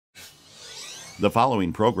The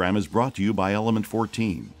following program is brought to you by Element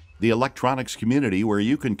 14, the electronics community where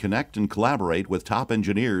you can connect and collaborate with top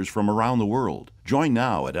engineers from around the world. Join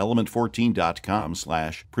now at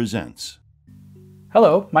element14.com/presents.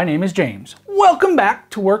 Hello, my name is James. Welcome back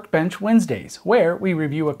to Workbench Wednesdays, where we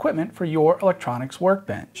review equipment for your electronics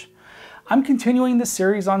workbench. I'm continuing the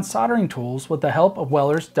series on soldering tools with the help of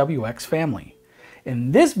Weller's WX family.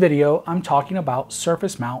 In this video, I'm talking about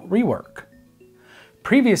surface mount rework.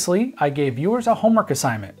 Previously, I gave viewers a homework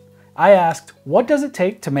assignment. I asked, what does it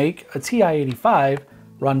take to make a TI-85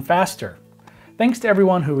 run faster? Thanks to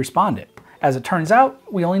everyone who responded. As it turns out,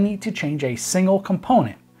 we only need to change a single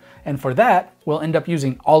component. And for that, we'll end up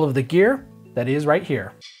using all of the gear that is right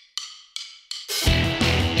here.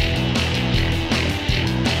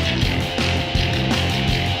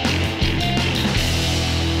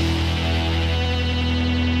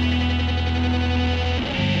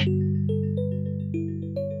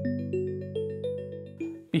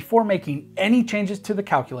 Before making any changes to the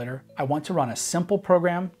calculator, I want to run a simple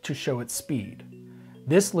program to show its speed.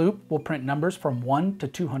 This loop will print numbers from 1 to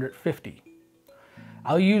 250.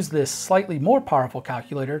 I'll use this slightly more powerful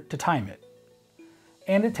calculator to time it.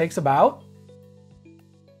 And it takes about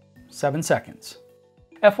 7 seconds.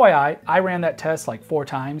 FYI, I ran that test like 4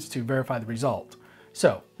 times to verify the result.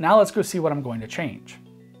 So now let's go see what I'm going to change.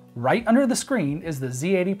 Right under the screen is the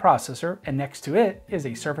Z80 processor, and next to it is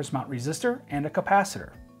a surface mount resistor and a capacitor.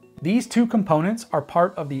 These two components are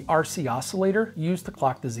part of the RC oscillator used to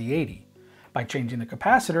clock the Z80. By changing the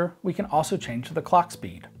capacitor, we can also change the clock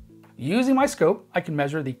speed. Using my scope, I can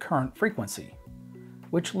measure the current frequency,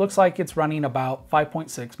 which looks like it's running about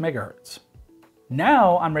 5.6 megahertz.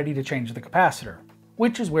 Now I'm ready to change the capacitor,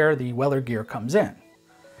 which is where the Weller gear comes in.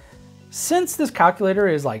 Since this calculator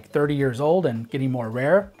is like 30 years old and getting more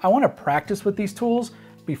rare, I want to practice with these tools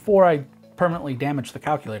before I permanently damage the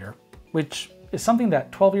calculator, which is something that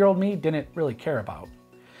 12-year-old me didn't really care about.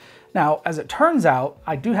 Now, as it turns out,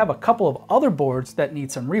 I do have a couple of other boards that need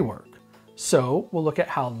some rework. So we'll look at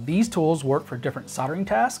how these tools work for different soldering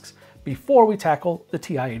tasks before we tackle the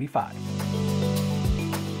TI-85.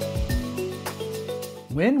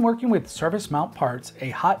 When working with surface mount parts,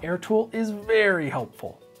 a hot air tool is very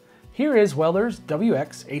helpful. Here is Weller's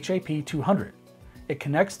WX HAP 200. It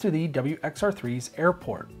connects to the WXR3's air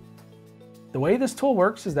port. The way this tool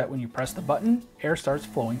works is that when you press the button, air starts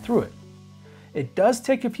flowing through it. It does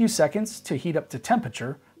take a few seconds to heat up to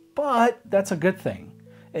temperature, but that's a good thing.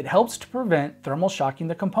 It helps to prevent thermal shocking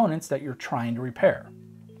the components that you're trying to repair.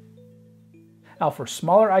 Now for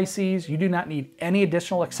smaller ICs, you do not need any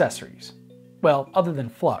additional accessories. Well, other than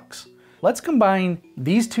flux. Let's combine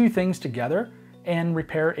these two things together and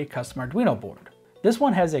repair a custom Arduino board. This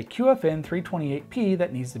one has a QFN 328P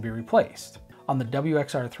that needs to be replaced. On the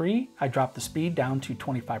WXR3, I dropped the speed down to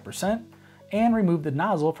 25% and removed the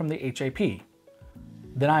nozzle from the HAP.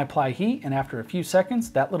 Then I apply heat, and after a few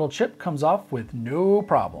seconds, that little chip comes off with no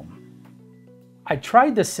problem. I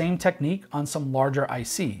tried the same technique on some larger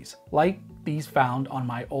ICs, like these found on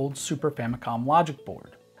my old Super Famicom logic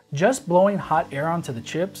board. Just blowing hot air onto the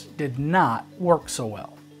chips did not work so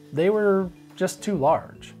well. They were just too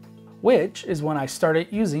large, which is when I started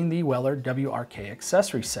using the Weller WRK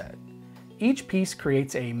accessory set. Each piece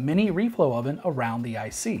creates a mini reflow oven around the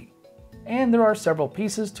IC, and there are several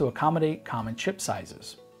pieces to accommodate common chip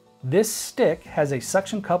sizes. This stick has a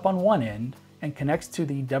suction cup on one end and connects to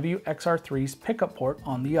the WXR3's pickup port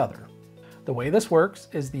on the other. The way this works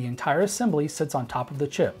is the entire assembly sits on top of the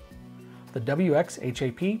chip. The WX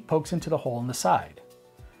HAP pokes into the hole in the side.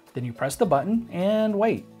 Then you press the button and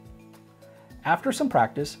wait. After some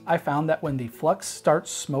practice, I found that when the flux starts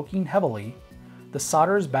smoking heavily, the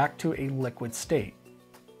solder is back to a liquid state.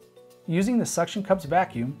 Using the suction cup's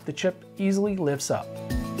vacuum, the chip easily lifts up.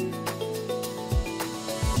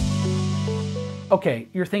 Okay,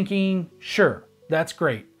 you're thinking, sure, that's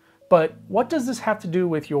great, but what does this have to do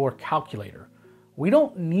with your calculator? We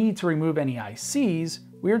don't need to remove any ICs,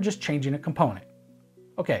 we're just changing a component.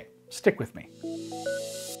 Okay, stick with me.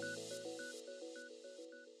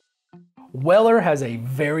 Weller has a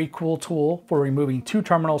very cool tool for removing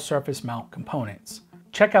two-terminal surface mount components.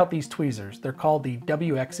 Check out these tweezers, they're called the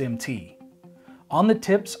WXMT. On the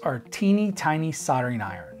tips are teeny tiny soldering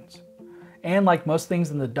irons. And like most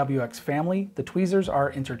things in the WX family, the tweezers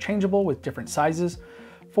are interchangeable with different sizes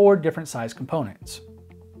for different size components.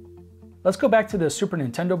 Let's go back to the Super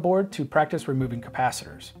Nintendo board to practice removing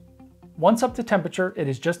capacitors. Once up to temperature, it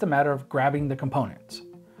is just a matter of grabbing the components.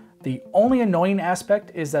 The only annoying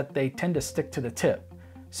aspect is that they tend to stick to the tip,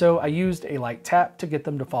 so I used a light tap to get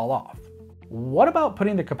them to fall off. What about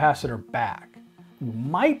putting the capacitor back? You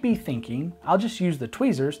might be thinking, I'll just use the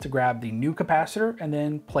tweezers to grab the new capacitor and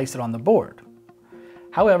then place it on the board.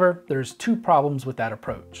 However, there's two problems with that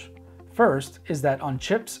approach. First is that on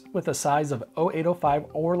chips with a size of 0805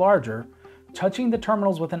 or larger, touching the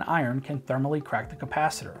terminals with an iron can thermally crack the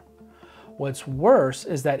capacitor. What's worse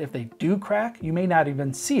is that if they do crack, you may not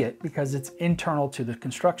even see it because it's internal to the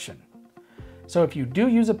construction. So if you do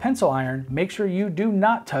use a pencil iron, make sure you do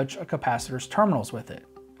not touch a capacitor's terminals with it.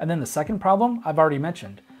 And then the second problem I've already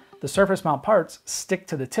mentioned. The surface mount parts stick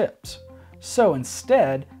to the tips. So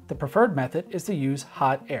instead, the preferred method is to use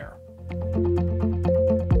hot air.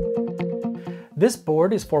 This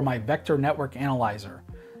board is for my vector network analyzer.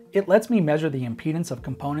 It lets me measure the impedance of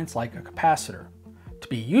components like a capacitor. To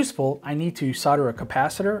be useful, I need to solder a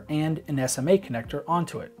capacitor and an SMA connector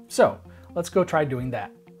onto it. So let's go try doing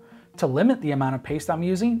that. To limit the amount of paste I'm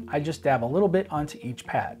using, I just dab a little bit onto each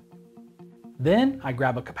pad. Then I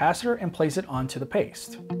grab a capacitor and place it onto the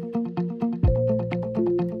paste.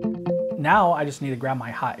 Now I just need to grab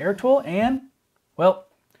my hot air tool and, well,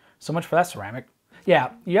 so much for that ceramic.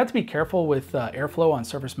 Yeah, you have to be careful with airflow on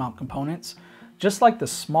surface mount components. Just like the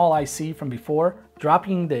small IC from before,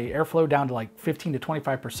 dropping the airflow down to like 15 to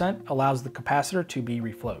 25% allows the capacitor to be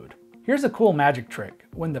reflowed. Here's a cool magic trick.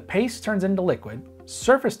 When the paste turns into liquid,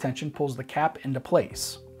 surface tension pulls the cap into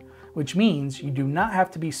place, which means you do not have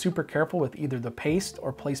to be super careful with either the paste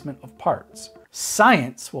or placement of parts.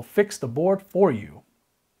 Science will fix the board for you.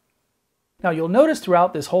 Now you'll notice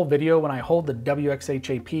throughout this whole video when I hold the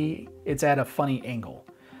WXHAP, it's at a funny angle.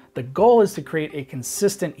 The goal is to create a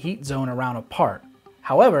consistent heat zone around a part.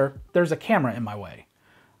 However, there's a camera in my way.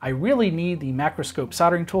 I really need the macroscope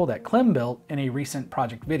soldering tool that Clem built in a recent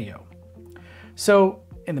project video. So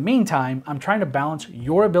in the meantime, I'm trying to balance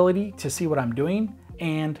your ability to see what I'm doing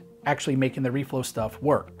and actually making the reflow stuff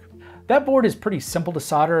work. That board is pretty simple to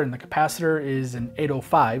solder and the capacitor is an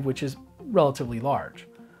 805, which is relatively large.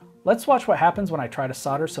 Let's watch what happens when I try to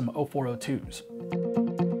solder some 0402s.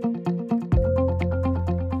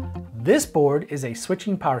 This board is a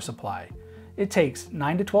switching power supply. It takes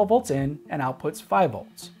 9 to 12 volts in and outputs 5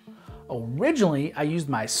 volts. Originally, I used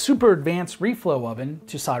my super advanced reflow oven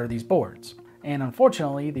to solder these boards. And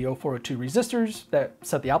unfortunately, the 0402 resistors that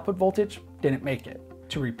set the output voltage didn't make it.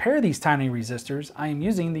 To repair these tiny resistors, I am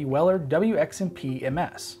using the Weller WXMP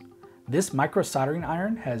MS. This micro soldering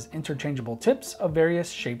iron has interchangeable tips of various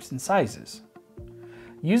shapes and sizes.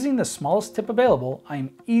 Using the smallest tip available, I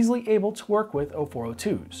am easily able to work with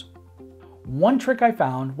 0402s. One trick I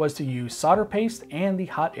found was to use solder paste and the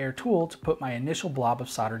hot air tool to put my initial blob of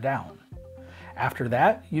solder down. After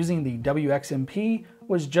that, using the WXMP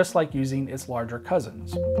was just like using its larger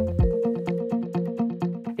cousins.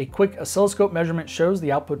 A quick oscilloscope measurement shows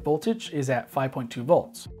the output voltage is at 5.2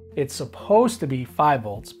 volts. It's supposed to be 5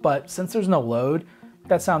 volts, but since there's no load,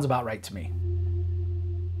 that sounds about right to me.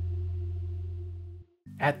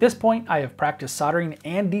 At this point, I have practiced soldering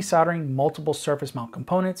and desoldering multiple surface mount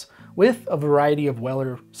components with a variety of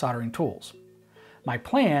Weller soldering tools. My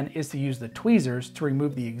plan is to use the tweezers to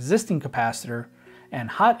remove the existing capacitor and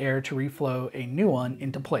hot air to reflow a new one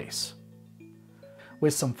into place.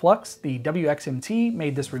 With some flux, the WXMT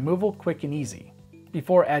made this removal quick and easy.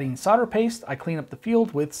 Before adding solder paste, I clean up the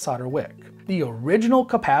field with solder wick. The original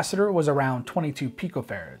capacitor was around 22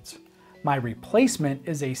 picofarads. My replacement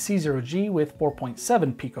is a C0G with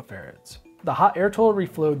 4.7 picofarads. The hot air tool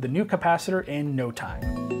reflowed the new capacitor in no time.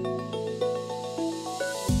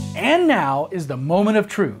 And now is the moment of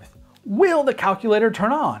truth. Will the calculator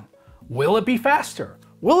turn on? Will it be faster?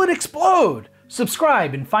 Will it explode?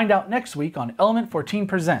 Subscribe and find out next week on Element 14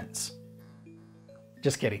 Presents.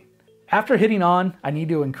 Just kidding. After hitting on, I need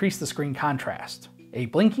to increase the screen contrast. A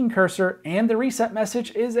blinking cursor and the reset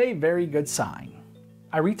message is a very good sign.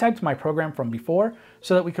 I retyped my program from before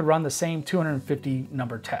so that we could run the same 250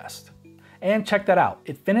 number test. And check that out,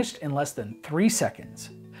 it finished in less than 3 seconds.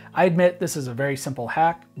 I admit this is a very simple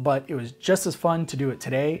hack, but it was just as fun to do it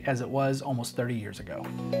today as it was almost 30 years ago.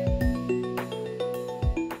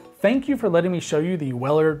 Thank you for letting me show you the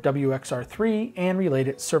Weller WXR3 and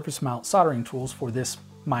related surface mount soldering tools for this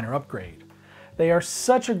minor upgrade. They are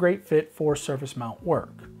such a great fit for surface mount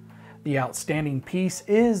work. The outstanding piece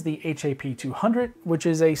is the HAP 200, which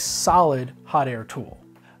is a solid hot air tool.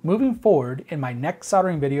 Moving forward, in my next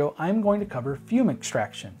soldering video, I'm going to cover fume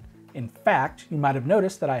extraction. In fact, you might have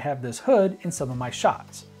noticed that I have this hood in some of my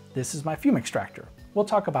shots. This is my fume extractor. We'll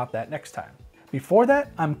talk about that next time. Before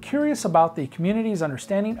that, I'm curious about the community's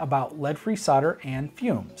understanding about lead-free solder and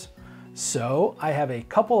fumes. So I have a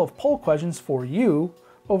couple of poll questions for you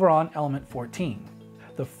over on Element 14.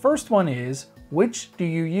 The first one is, which do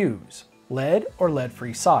you use, lead or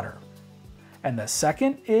lead-free solder? And the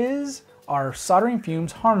second is, are soldering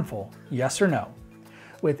fumes harmful? Yes or no?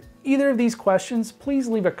 With either of these questions, please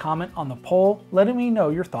leave a comment on the poll letting me know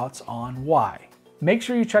your thoughts on why. Make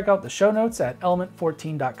sure you check out the show notes at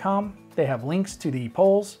element14.com. They have links to the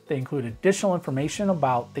polls. They include additional information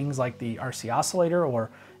about things like the RC oscillator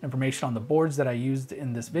or information on the boards that I used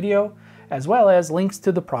in this video, as well as links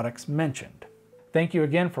to the products mentioned. Thank you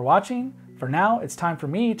again for watching. For now, it's time for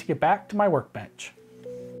me to get back to my workbench.